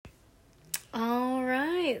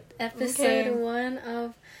right, episode 1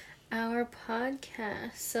 of our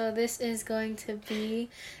podcast. So this is going to be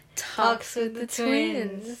Talks with the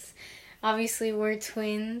Twins. Obviously, we're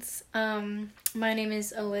twins. My name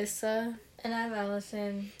is Alyssa. And I'm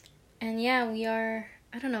Allison. And yeah, we are,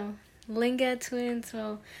 Lingad twins.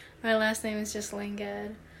 Well, my last name is just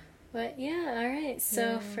Lingad. But yeah, alright.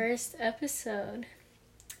 So, first episode.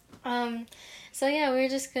 We're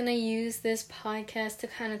just gonna use this podcast to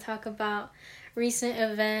kind of talk about recent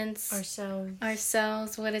events,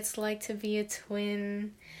 ourselves, what it's like to be a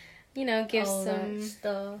twin, give all some that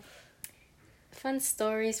stuff, fun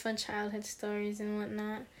stories, fun childhood stories and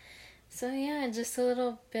whatnot. So yeah, just a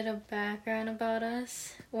little bit of background about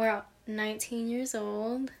us. We're 19 years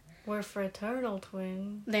old. We're fraternal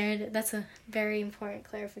twins. That's a very important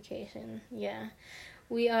clarification. Yeah.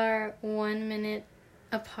 We are 1 minute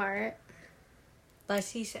apart. By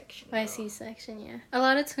C-section. By C-section, yeah. A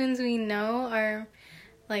lot of twins we know are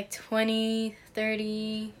like 20,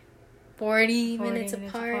 30, 40 minutes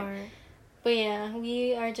apart. But yeah,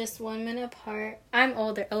 we are just 1 minute apart. I'm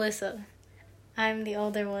older, Alyssa. I'm the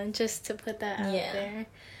older one, just to put that out there.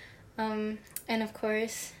 And of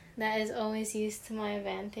course, that is always used to my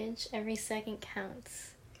advantage. Every second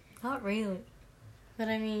counts. Not really. But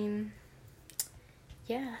I mean,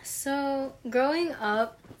 yeah. So, growing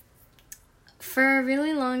up, for a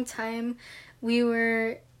really long time, we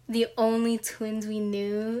were the only twins we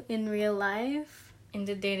knew in real life. In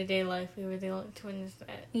the day-to-day life, we were the only twins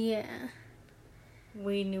that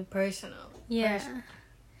we knew personally. Yeah.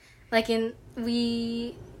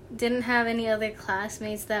 We didn't have any other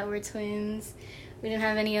classmates that were twins. We didn't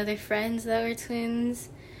have any other friends that were twins.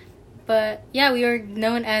 But, yeah, we were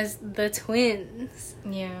known as the twins.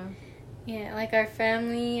 Yeah. Yeah, like our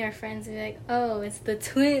family, our friends would be like, oh, it's the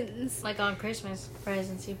twins. Like on Christmas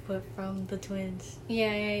presents you put from the twins.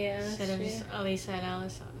 Yeah. Instead of just Elisa and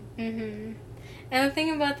Allison. Mm-hmm. And the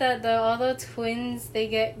thing about that, though, although twins, they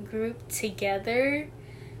get grouped together,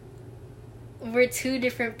 we're two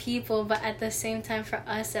different people, but at the same time, for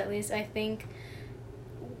us at least, I think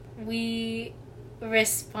we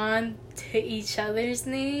respond to each other's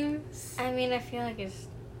names. I mean, I feel like it's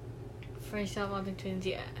for some other twins,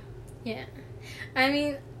 yeah. Yeah. I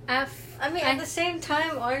mean, at the same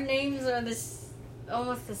time, our names are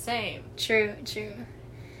almost the same. True.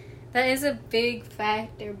 That is a big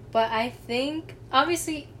factor, but I think,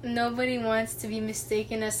 obviously, nobody wants to be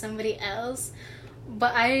mistaken as somebody else,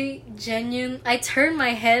 but I turn my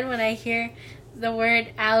head when I hear the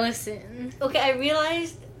word Allison. Okay, I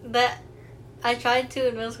realized that I tried to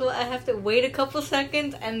in middle school. I have to wait a couple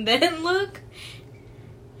seconds and then look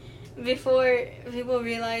before people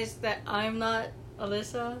realize that I'm not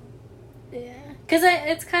Alyssa. Yeah, because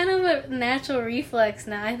it's kind of a natural reflex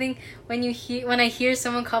now. I think when I hear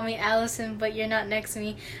someone call me Allison, but you're not next to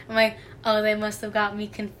me, I'm like, oh, they must have got me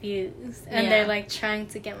confused, and they're like trying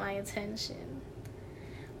to get my attention.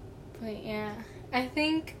 But yeah, I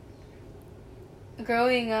think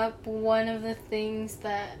growing up, one of the things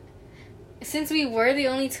that, since we were the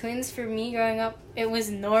only twins, for me growing up, it was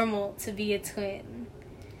normal to be a twin.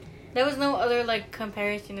 There was no other,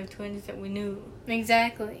 comparison of twins that we knew.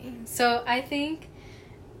 Exactly. So, I think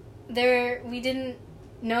we didn't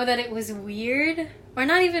know that it was weird. Or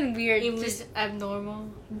not even weird. It was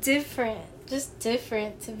abnormal. Different. Just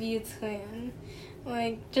different to be a twin.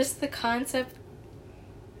 Just the concept,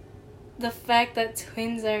 the fact that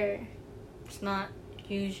twins are... It's not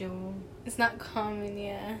usual. It's not common,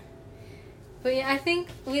 yeah. But yeah, I think,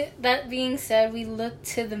 that being said, we look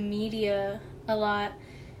to the media a lot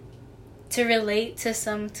to relate to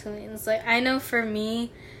some twins. I know for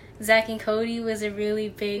me, Zach and Cody was a really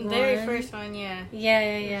big one. Very first one, yeah.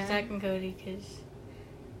 Yeah. Zach and Cody, because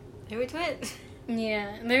they were twins.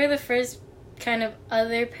 Yeah, they were the first kind of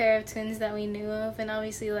other pair of twins that we knew of, and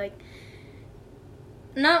obviously,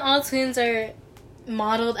 not all twins are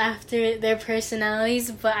modeled after their personalities,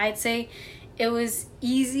 but I'd say it was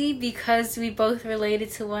easy because we both related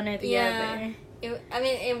to one or the other.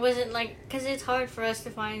 It wasn't because it's hard for us to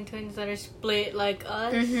find twins that are split like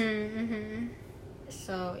us. Mm-hmm.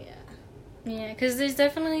 So, yeah. Yeah, because there's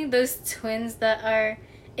definitely those twins that are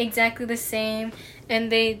exactly the same,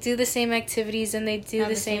 and they do the same activities, and they do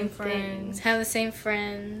the same things. Have the same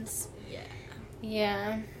friends.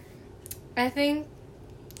 Yeah. I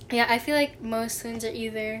feel like most twins are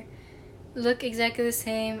either look exactly the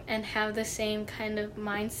same and have the same kind of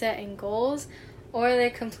mindset and goals, or they're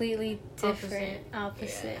completely different.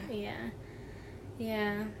 Opposite.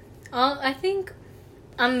 Yeah. I think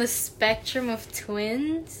on the spectrum of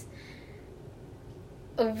twins,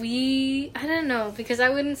 I don't know, because I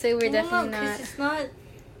wouldn't say we're definitely not. Because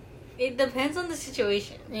it depends on the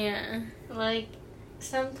situation. Yeah. Like,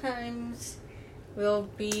 sometimes we'll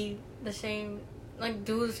be the same, like,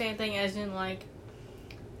 do the same thing, as in, like,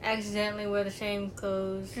 accidentally wear the same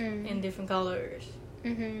clothes in different colors.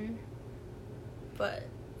 Mm-hmm. But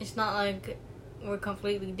it's not like we're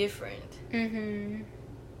completely different. Mm-hmm.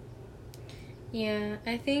 Yeah,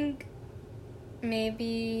 I think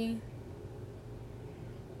maybe...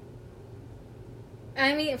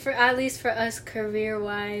 I mean, at least for us,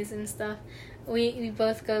 career-wise and stuff, we're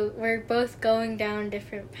both going down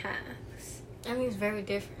different paths. I mean, it's very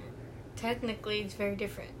different. Technically, it's very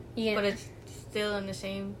different. Yeah. But it's still in the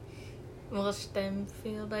same, STEM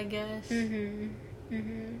field, I guess. Mm-hmm.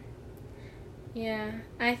 Mm-hmm. Yeah.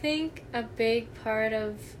 I think a big part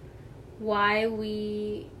of why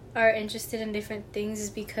we are interested in different things is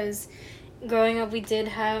because growing up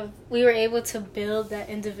we were able to build that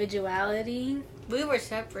individuality. We were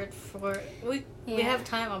separate we have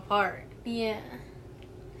time apart. Yeah.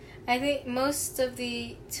 I think most of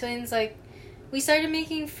the twins, like, we started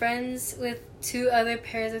making friends with 2 other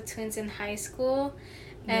pairs of twins in high school,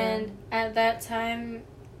 and at that time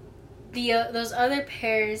those other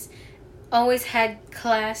pairs always had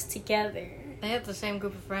class together. They have the same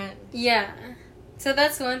group of friends. Yeah. So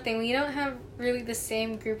that's one thing. We don't have really the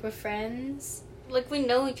same group of friends. Like, we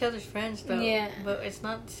know each other's friends, though. Yeah. But it's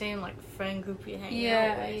not the same, like, friend group you hang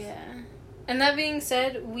out with. Yeah. And that being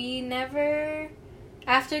said,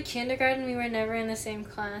 after kindergarten, we were never in the same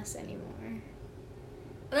class anymore.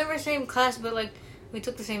 Never same class, but, like, we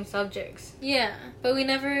took the same subjects. Yeah. But we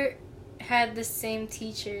never had the same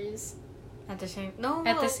teachers. At the same time.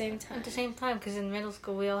 At the same time, because in middle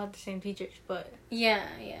school, we all had the same teachers, but... Yeah.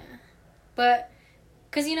 But...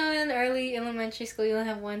 Because, in early elementary school, you only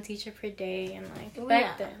have 1 teacher per day, and, like,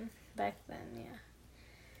 back then, yeah.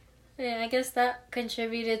 Yeah, I guess that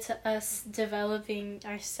contributed to us developing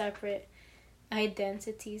our separate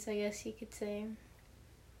identities, I guess you could say.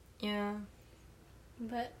 Yeah.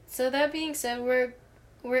 But, so that being said, we're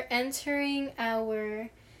entering our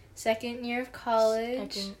 2nd year of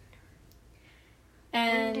college.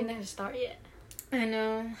 And... We didn't start yet. I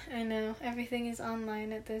know. Everything is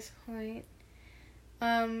online at this point.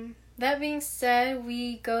 That being said,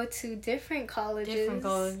 we go to different colleges.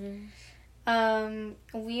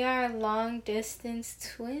 We are long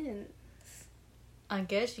distance twins. I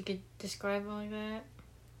guess you could describe it like that.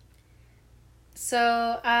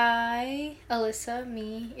 So Alyssa,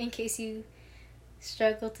 me, in case you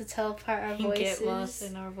struggle to tell apart our voices. Get lost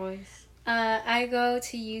in our voice. I go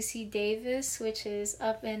to UC Davis, which is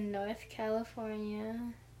up in North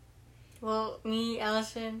California. Well, me,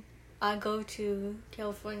 Allison, I go to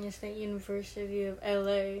California State University of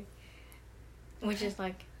LA, which is,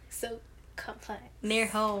 like, so complex. Near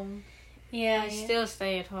home. Yeah. I still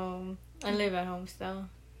stay at home. I live at home still.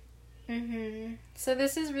 Mm-hmm. So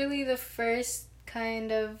this is really the first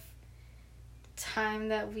kind of time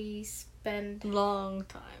that we spend... Long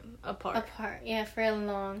time apart. Yeah, for a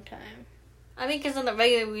long time. I mean, because on the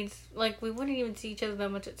regular, we wouldn't even see each other that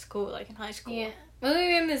much at school, like in high school. Yeah. Well,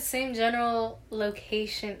 we were in the same general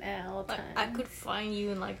location at all times. I could find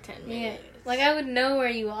you in, like, 10 minutes. Yeah. Like, I would know where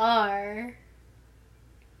you are.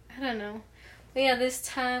 I don't know. But yeah, this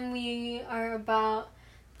time we are about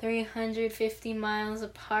 350 miles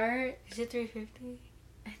apart. Is it 350?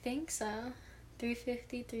 I think so.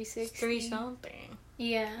 350, 360. It's 3-something.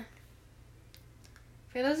 Yeah.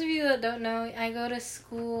 For those of you that don't know, I go to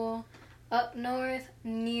school up north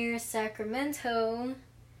near Sacramento,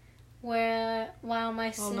 while my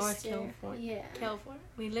sister... North California. Yeah. California.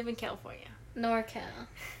 We live in California. NorCal.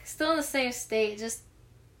 Still in the same state, just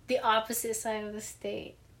the opposite side of the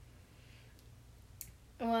state.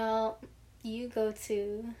 Well, you go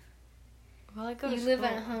to... Well, I go to You school. live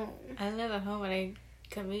at home. I live at home and I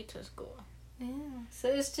commute to school. Yeah. So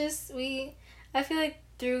it's just, I feel like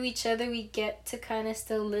through each other we get to kind of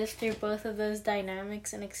still live through both of those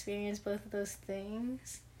dynamics and experience both of those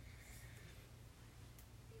things.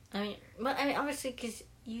 I mean, obviously, because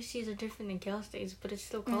UCs are different than Cal States, but it's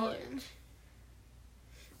still college.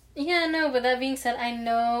 Yeah, no, but that being said,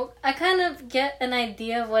 I kind of get an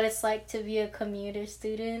idea of what it's like to be a commuter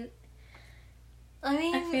student. I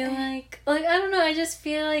mean... I feel like, I don't know, I just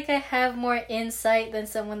feel like I have more insight than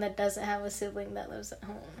someone that doesn't have a sibling that lives at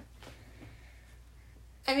home.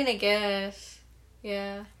 I mean, I guess.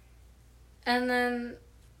 Yeah. And then,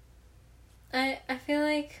 I feel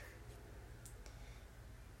like...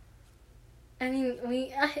 I mean,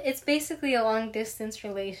 it's basically a long-distance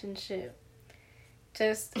relationship.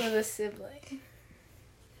 Just with a sibling.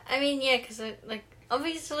 I mean, yeah, because,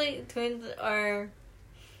 obviously, twins are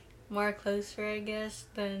more closer, I guess,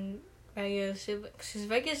 than regular siblings. Because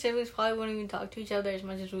regular siblings probably wouldn't even talk to each other as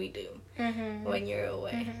much as we do when you're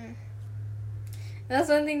away. That's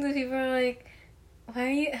one thing that people are like, why are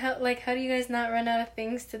you, how do you guys not run out of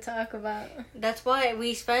things to talk about? That's why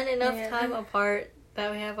we spend enough time apart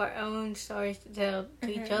that we have our own stories to tell to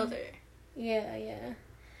each other. Yeah.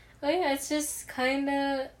 Oh yeah, it's just kind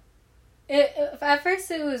of... At first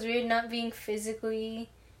it was weird not being physically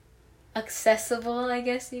accessible, I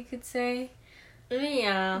guess you could say.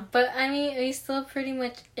 Yeah. But, I mean, we still pretty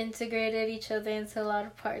much integrated each other into a lot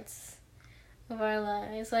of parts of our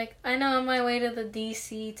lives. Like, I know on my way to the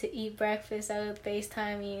DC to eat breakfast, I would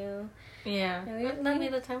FaceTime you. Yeah. Not me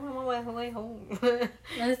the time I'm on my way home.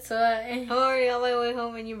 That's why. I'm already on my way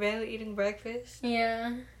home and you're barely eating breakfast.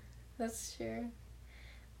 Yeah. That's true.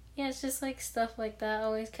 Yeah, it's just, like, stuff like that,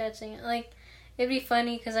 always catching it. Like, it'd be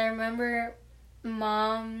funny, because I remember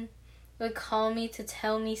Mom would call me to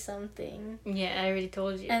tell me something. Yeah, I already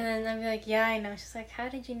told you. And then I'd be like, yeah, I know. She's like, how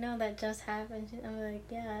did you know that just happened? I'm like,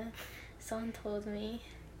 yeah, someone told me.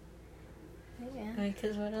 Yeah.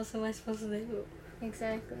 Because what else am I supposed to do?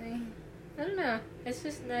 Exactly. I don't know. It's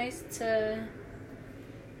just nice to...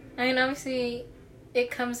 I mean, obviously,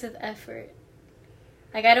 it comes with effort.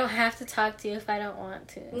 Like, I don't have to talk to you if I don't want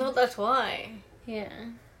to. No, that's why. Yeah.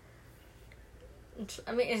 It's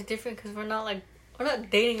different because we're not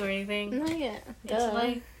dating or anything. No, yeah. It's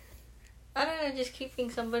like, I don't know, just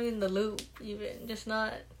keeping somebody in the loop, even. Just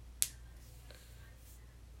not...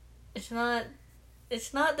 It's not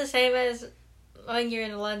the same as when you're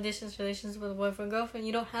in a long-distance relations with a boyfriend girlfriend.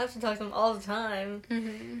 You don't have to talk to them all the time.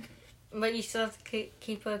 But you still have to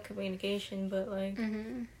keep up communication, but, like...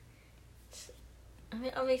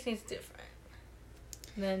 obviously it's different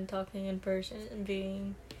than talking in person and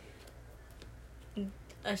being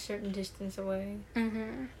a certain distance away.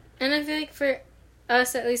 And I feel like for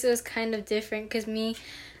us, at least, it was kind of different because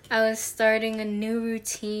I was starting a new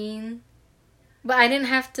routine, but I didn't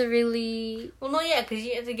have to really... Well, no, yeah, because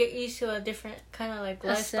you have to get used to a different kind of, like,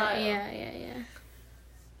 lifestyle. Yeah.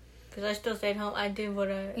 Because I still stayed home. I did what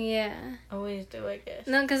I always do, I guess.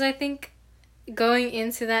 No, because I think going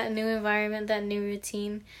into that new environment, that new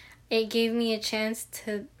routine, it gave me a chance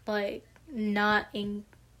to, like, that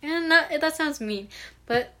sounds mean,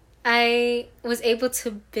 but I was able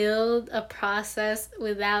to build a process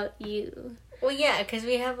without you. Well, yeah, because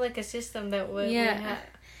we have, like, a system that we have.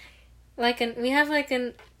 We have, like,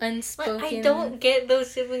 an unspoken... Like, I don't get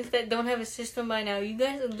those siblings that don't have a system by now. You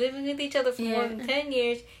guys are living with each other for more than 10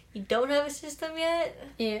 years. You don't have a system yet?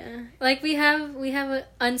 Yeah. Like, we have an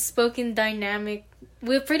unspoken dynamic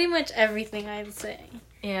with pretty much everything, I'd say.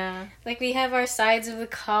 Yeah. Like, we have our sides of the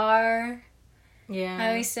car. Yeah. I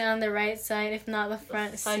always sit on the right side, if not the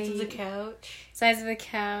front sides seat. Sides of the couch. Sides of the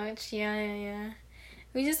couch. Yeah.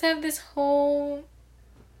 We just have this whole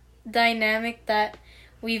dynamic that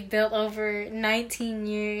we've built over 19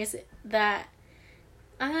 years that,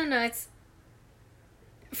 I don't know, it's...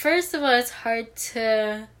 First of all, it's hard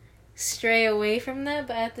to stray away from that,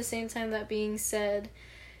 but at the same time, that being said,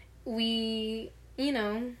 we,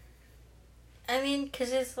 I mean,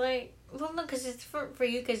 because it's like... Well, no, because it's for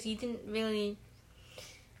you, because you didn't really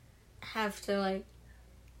have to, like,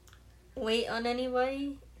 wait on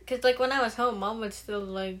anybody. Because, like, when I was home, Mom would still,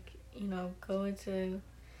 like, go into,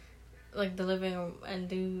 like, the living room and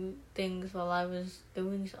do things while I was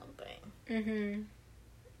doing something.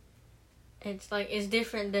 It's, like, it's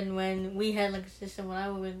different than when we had, like, a system when I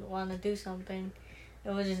would want to do something. I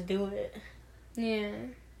would just do it. Yeah.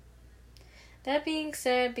 That being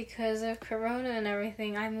said, because of Corona and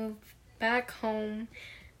everything, I moved back home.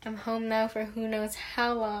 I'm home now for who knows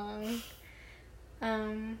how long.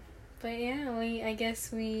 But yeah, I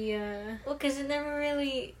guess we... Well, because it never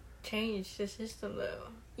really changed the system, though.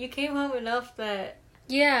 You came home enough that...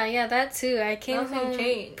 Yeah, that too. I came home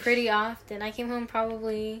changed. Pretty often. I came home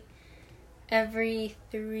probably every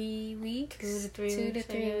 3 weeks. 2 to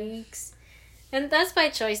 3 weeks. And that's by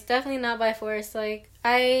choice, definitely not by force. Like,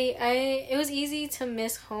 it was easy to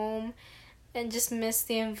miss home and just miss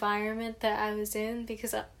the environment that I was in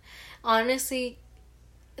because, honestly,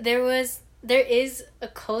 there is a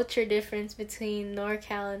culture difference between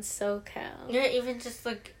NorCal and SoCal. Yeah, even just,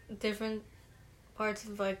 like, different parts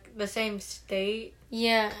of, like, the same state.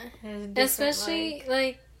 Yeah. Especially,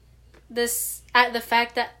 like, the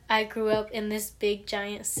fact that I grew up in this big,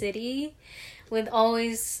 giant city with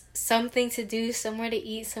always something to do, somewhere to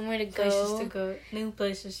eat, somewhere to go. Places to go, new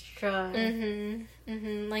places to try.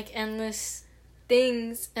 Like, endless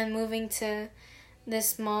things, and moving to this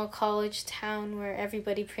small college town where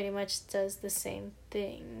everybody pretty much does the same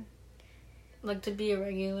thing. Like, to be a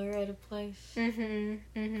regular at a place.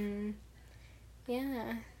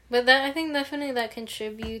 Yeah. But that, I think definitely that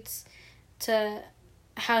contributes to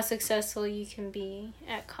how successful you can be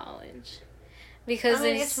at college. Because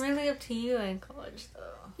it's really up to you in college,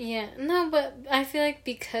 though. Yeah. No, but I feel like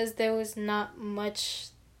because there was not much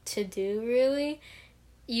to do, really,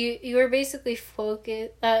 you were basically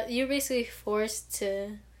you're basically forced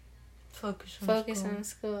to focus on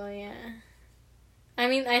school, yeah. I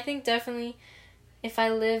mean, I think definitely if I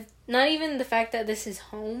lived, not even the fact that this is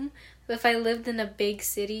home, but if I lived in a big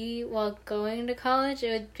city while going to college,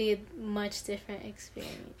 it would be a much different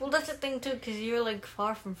experience. Well, that's the thing, too, because you're, like,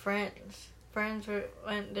 far from friends. Friends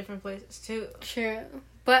went different places, too. True.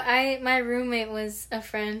 But my roommate was a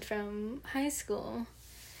friend from high school.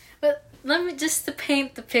 But let me, just to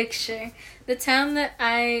paint the picture, the town that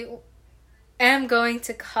I am going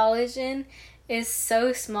to college in is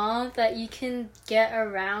so small that you can get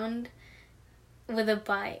around with a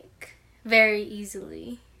bike very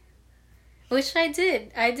easily. Which I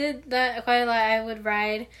did. I did that quite a lot. I would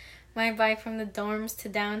ride my bike from the dorms to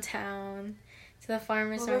downtown, to the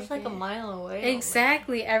farmer's market. Well, that's like a mile away.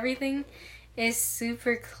 Exactly. Everything is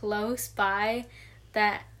super close by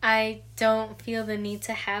that I don't feel the need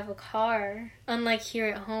to have a car. Unlike here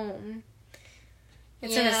at home.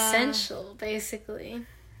 It's an essential, basically.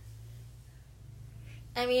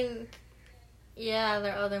 I mean, yeah,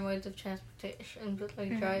 there are other modes of transportation, but,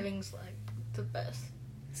 like, driving's, like, the best.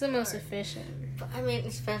 It's the most efficient. But, I mean,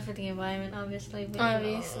 it's bad for the environment, obviously. But,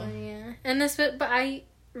 yeah. And but I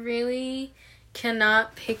really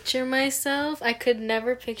cannot picture myself. I could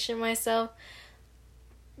never picture myself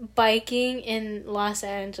biking in Los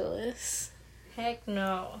Angeles. Heck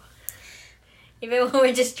no. Even when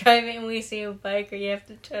we're just driving and we see a biker, you have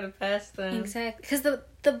to try to pass them. Exactly. Because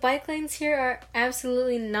the bike lanes here are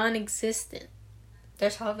absolutely non-existent.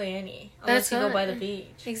 There's hardly any. Unless you go by the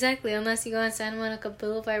beach. Exactly. Unless you go on Santa Monica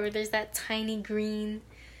Boulevard where there's that tiny green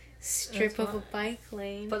strip of a bike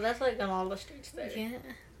lane. But that's like on all the streets there. Yeah.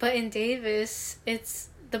 But in Davis, it's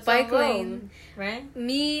the bike lane. Right?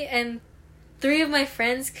 Me and 3 of my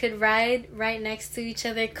friends could ride right next to each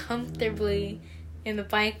other comfortably in the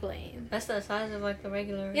bike lane. That's the size of like the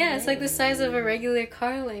regular. Yeah, it's like the size of a regular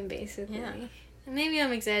car lane, basically. Yeah. Maybe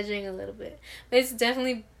I'm exaggerating a little bit, but it's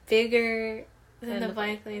definitely bigger than the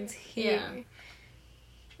bike lanes here. Yeah.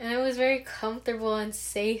 And it was very comfortable and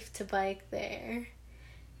safe to bike there.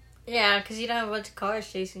 Yeah, because you don't have a bunch of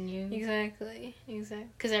cars chasing you. Exactly.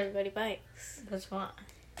 Because everybody bikes. That's why.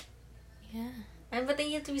 Yeah. But then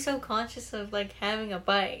you have to be so conscious of, like, having a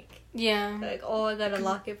bike. Yeah. Like, oh, I gotta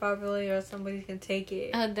lock it properly or somebody can take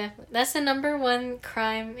it. Oh, definitely. That's the #1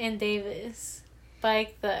 crime in Davis.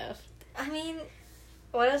 Bike theft. I mean,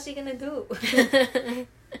 what else are you gonna do?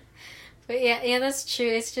 But yeah, that's true.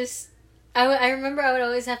 It's just, I remember I would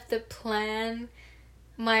always have to plan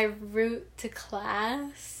my route to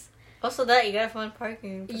class. Also that, you gotta find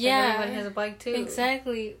parking. Because everybody has a bike too.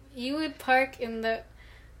 Exactly. You would park in the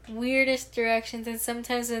weirdest directions, and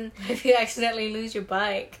sometimes if you accidentally lose your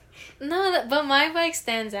bike. No, but my bike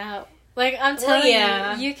stands out. Like, I'm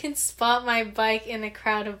telling you can spot my bike in a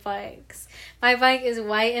crowd of bikes. My bike is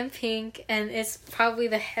white and pink, and it's probably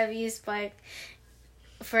the heaviest bike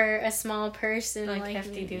for a small person like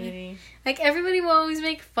hefty me. Duty. Like, everybody will always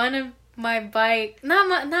make fun of my bike.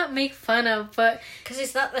 Not make fun of, but because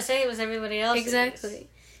it's not the same as everybody else's. Exactly.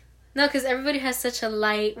 No, because everybody has such a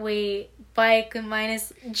lightweight bike, and mine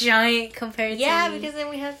is giant compared to me. Yeah, because then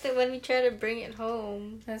we have to, when we try to bring it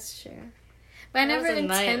home. That's true. But I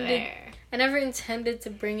never intended to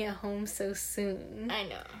bring it home so soon. I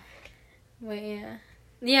know. But yeah.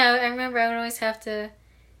 Yeah, I remember I would always have to...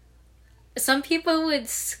 Some people would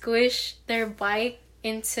squish their bike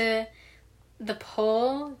into the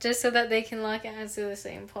pole just so that they can lock it onto the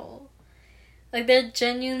same pole. Like, there'd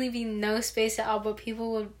genuinely be no space at all, but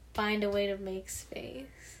people would find a way to make space.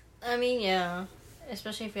 I mean, yeah.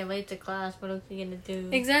 Especially if you're late to class, what else are you gonna do?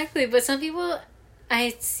 Exactly, but some people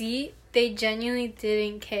I see, they genuinely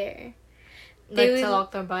didn't care. To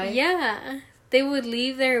lock their bike? Yeah. They would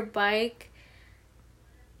leave their bike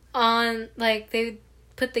on, like, they would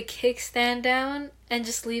put the kickstand down and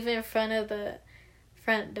just leave it in front of the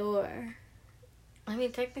front door. I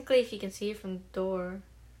mean, technically, if you can see it from the door.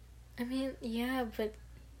 I mean, yeah, but...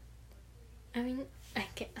 I mean,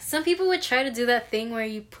 some people would try to do that thing where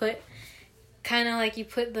you put... Kind of like you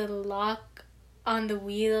put the lock on the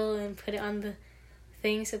wheel and put it on the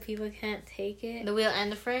thing so people can't take it. The wheel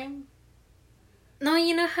and the frame? No,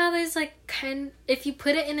 you know how there's like if you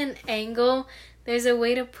put it in an angle, there's a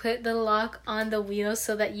way to put the lock on the wheel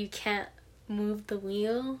so that you can't move the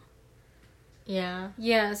wheel? Yeah.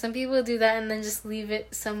 Yeah, some people do that and then just leave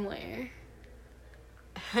it somewhere.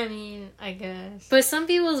 I mean, I guess. But some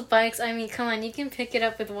people's bikes, I mean, come on, you can pick it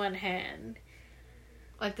up with one hand.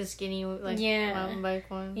 Like the skinny, mountain bike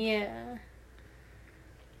one? Yeah.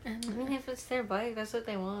 I mean, if it's their bike, that's what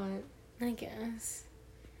they want. I guess.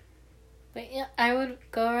 But yeah, I would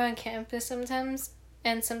go around campus sometimes,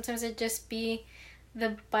 and sometimes it'd just be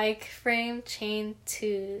the bike frame chained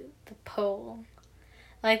to the pole.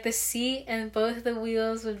 Like the seat and both the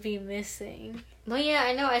wheels would be missing. No, yeah,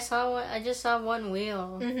 I know. I saw one. I just saw one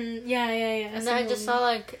wheel. Mm-hmm. Yeah. And then I just saw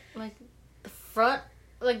like the front,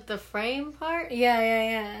 like the frame part. Yeah.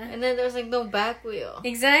 And then there was like no back wheel.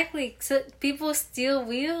 Exactly. So people steal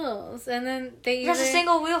wheels, and then they Just a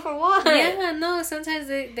single wheel for what? Yeah, no. Sometimes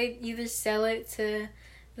they either sell it to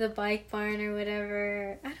the bike barn or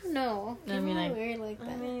whatever. I don't know. People I mean, are weird like that.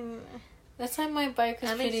 I mean, that's why my bike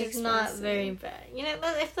was pretty expensive. Not very bad. You know,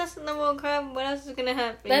 if that's the number one crime, what else is gonna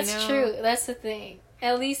happen? That's true. That's the thing.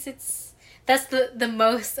 At least that's the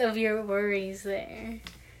most of your worries there.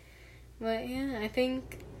 But yeah, I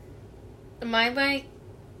think my bike,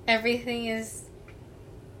 everything is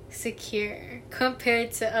secure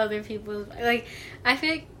compared to other people's. Like, I feel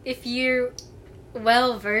like if you're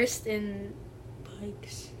well versed in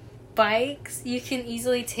bikes, you can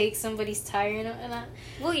easily take somebody's tire and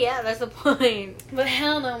well, yeah, that's the point. But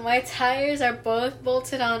hell no, my tires are both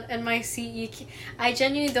bolted on, and my seat, I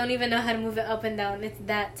genuinely don't even know how to move it up and down. It's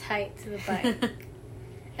that tight to the bike.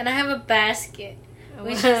 And I have a basket,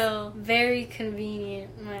 which is very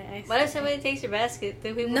convenient. What if somebody takes your basket?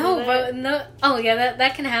 Do people no, but no. Oh yeah,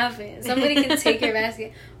 that can happen. Somebody can take your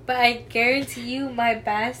basket. But I guarantee you, my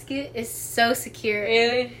basket is so secure.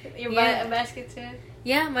 Really? Your basket too?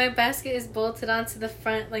 Yeah, my basket is bolted onto the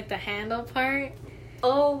front, like the handle part.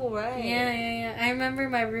 Oh, right. Yeah. I remember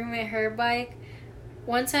my roommate, her bike.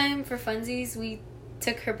 One time for funsies, we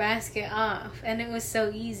took her basket off, and it was so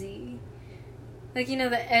easy. Like, you know,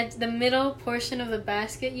 the middle portion of the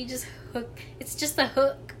basket, you just hook. It's just a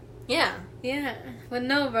hook. Yeah. Yeah. But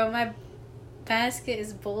no, bro, my basket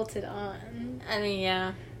is bolted on. I mean,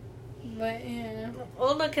 yeah. But, yeah.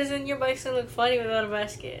 Well, no, because then your bike's gonna look funny without a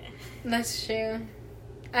basket. That's true.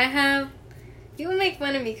 People make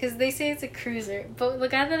fun of me because they say it's a cruiser. But the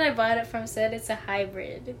guy that I bought it from said it's a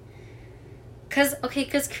hybrid. Because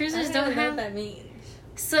cruisers don't have... what that means.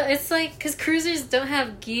 So it's like, because cruisers don't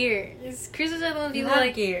have gears. Cruisers are the ones you have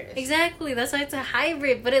like gears. Exactly. That's why it's a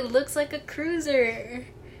hybrid, but it looks like a cruiser.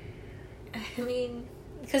 I mean...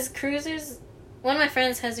 Because cruisers... One of my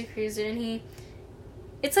friends has a cruiser, and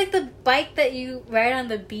it's like the bike that you ride on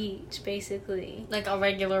the beach, basically. Like a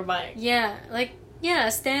regular bike. Yeah,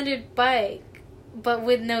 a standard bike, but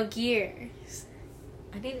with no gears.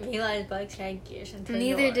 I didn't realize bikes had gears until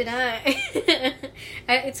Neither did I.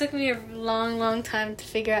 It took me a long time to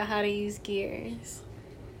figure out how to use gears.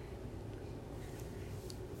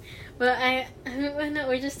 But I know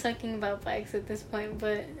we're just talking about bikes at this point,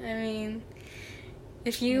 but I mean,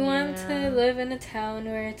 if you want to live in a town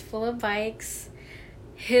where it's full of bikes,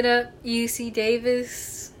 hit up UC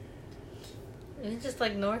Davis. It's just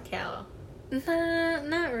like NorCal. Nah,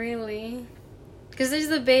 not really. Because there's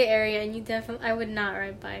the Bay Area, and I would not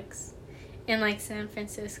ride bikes in, like, San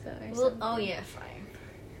Francisco or something. Oh, yeah, fine.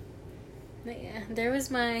 But, yeah, there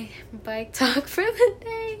was my bike talk for the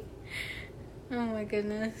day. Oh, my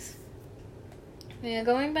goodness. Yeah,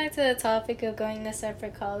 going back to the topic of going to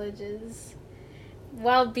separate colleges.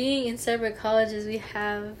 While being in separate colleges, we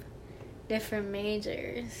have different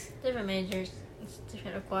majors.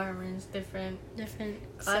 Different requirements, different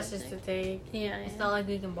classes to take. Yeah, it's not like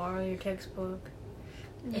we can borrow your textbook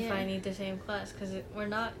if I need the same class, because we're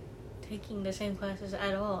not taking the same classes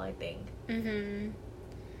at all, I think.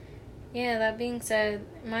 Yeah, that being said,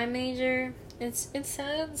 my major, it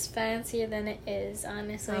sounds fancier than it is,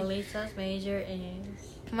 honestly. Lisa's major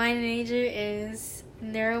is... My major is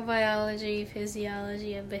neurobiology,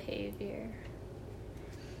 physiology, and behavior.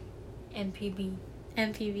 MPB,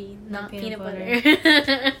 not peanut butter.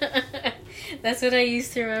 That's what I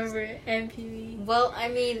used to remember, MPB. Well, I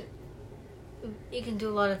mean, you can do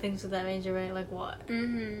a lot of things with that major, right? Like what?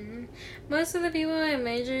 Most of the people in my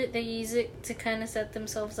major, they use it to kind of set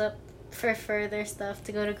themselves up for further stuff,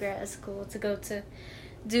 to go to grad school, to go to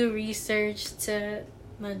do research, to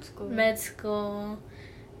med school,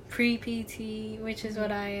 pre-PT, which is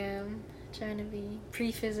what I am trying to be,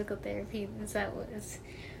 pre-physical therapy. Is that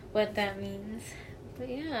what that means? But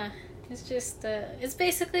yeah, it's just it's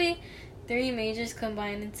basically 3 majors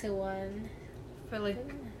combined into one for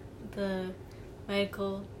like the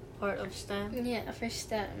medical part of STEM. Yeah, for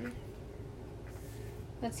STEM.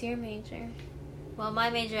 What's your major? Well, my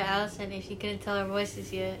major, Allison, if you couldn't tell our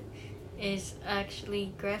voices yet, is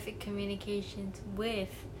actually graphic communications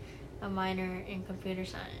with a minor in computer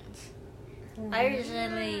science. I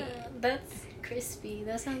originally... That's crispy.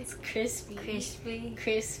 That sounds crispy.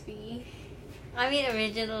 Crispy. I mean,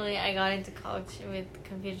 originally I got into college with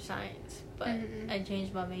computer science, but I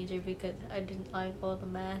changed my major because I didn't like all the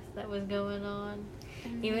math that was going on.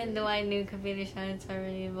 Even though I knew computer science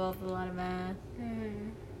already involved a lot of math.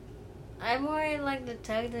 I'm more in like the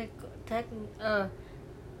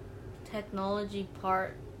technology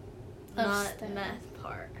part, not STEM. Math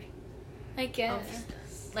part. I guess.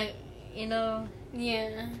 Like, you know.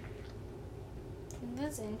 Yeah.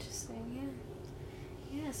 That's interesting.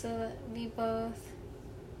 Yeah. So we both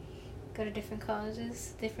go to different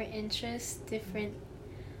colleges, different interests, different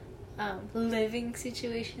living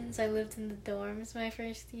situations. I lived in the dorms my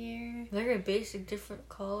first year. Very basic, different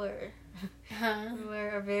color.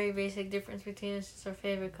 We're a very basic difference between us is our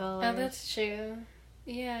favorite color. Oh, that's true.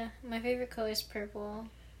 Yeah, my favorite color is purple.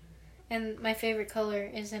 And my favorite color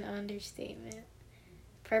is an understatement.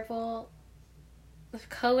 Purple. The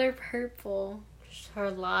color purple. Just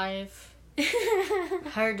her life.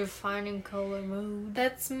 Her defining color mood.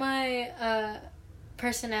 That's my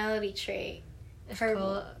personality trait.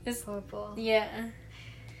 Purple. It's purple. Yeah.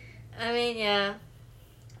 I mean, yeah.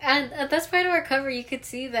 And that's part of our cover. You could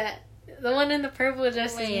see that. The one in the purple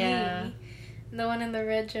dress is me. The one in the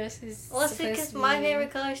red dress is Well, see, because my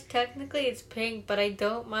favorite color is technically it's pink, but I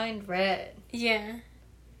don't mind red. Yeah.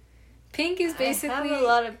 Pink is basically... I have a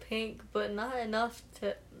lot of pink, but not enough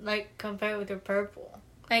to, like, compare with the purple.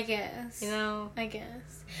 I guess. You know? I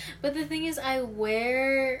guess. But the thing is, I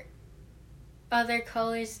wear other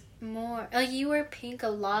colors more. Like, you wear pink a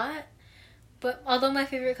lot, but although my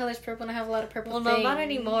favorite color is purple and I have a lot of purple things... Well, no, not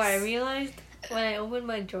anymore. I realized when I opened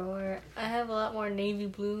my drawer, I have a lot more navy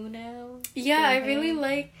blue now. Yeah, I really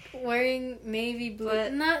like wearing navy blue.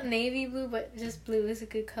 But not navy blue, but just blue is a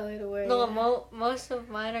good color to wear. No, most of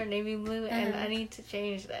mine are navy blue, and I need to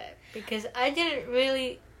change that. Because I didn't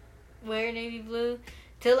really wear navy blue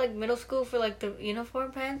till, like, middle school for, like, the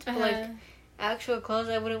uniform pants. But, like, actual clothes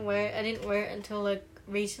I didn't wear it until, like,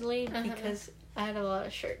 recently because I had a lot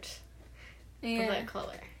of shirts of that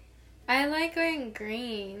color. I like wearing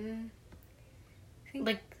green.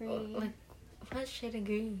 Like what shade of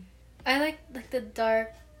green? I like the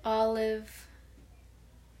dark olive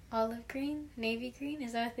green, navy green.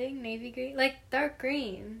 Is that a thing? Navy green, like dark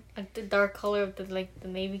green, like the dark color of the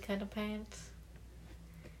navy kind of pants.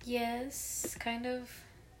 Yes, kind of.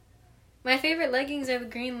 My favorite leggings are the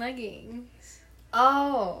green leggings.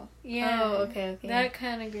 Oh. Yeah. Oh, okay. That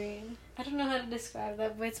kind of green. I don't know how to describe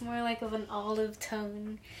that, but it's more like of an olive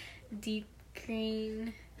tone, deep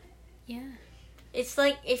green. Yeah. It's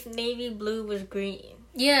like if navy blue was green.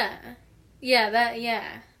 Yeah.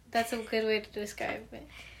 That's a good way to describe it.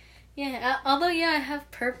 Yeah, although, I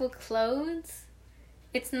have purple clothes,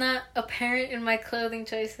 it's not apparent in my clothing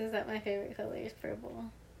choices that my favorite color is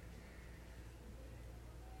purple.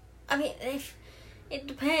 I mean, it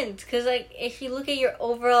depends, because, like, if you look at your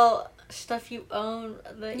overall stuff you own,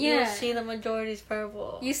 you'll see the majority is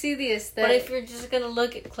purple. You see the aesthetic. But if you're just gonna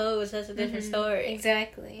look at clothes, that's a different story.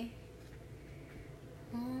 Exactly.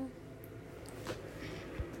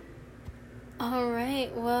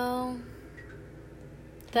 Alright, well,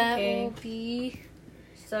 that will be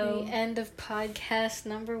the end of podcast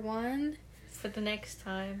number 1. For the next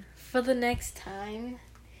time.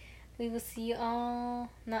 We will see you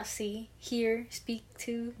all, speak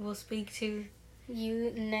to. We'll speak to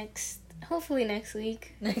you hopefully next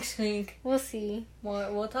week. We'll see.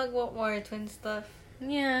 We'll talk about more twin stuff.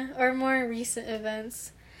 Yeah, or more recent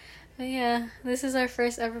events. But yeah, this is our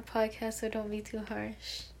first ever podcast, so don't be too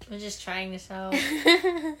harsh. We're just trying this out.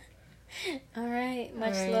 Alright,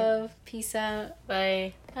 much love. Peace out.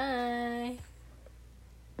 Bye. Bye.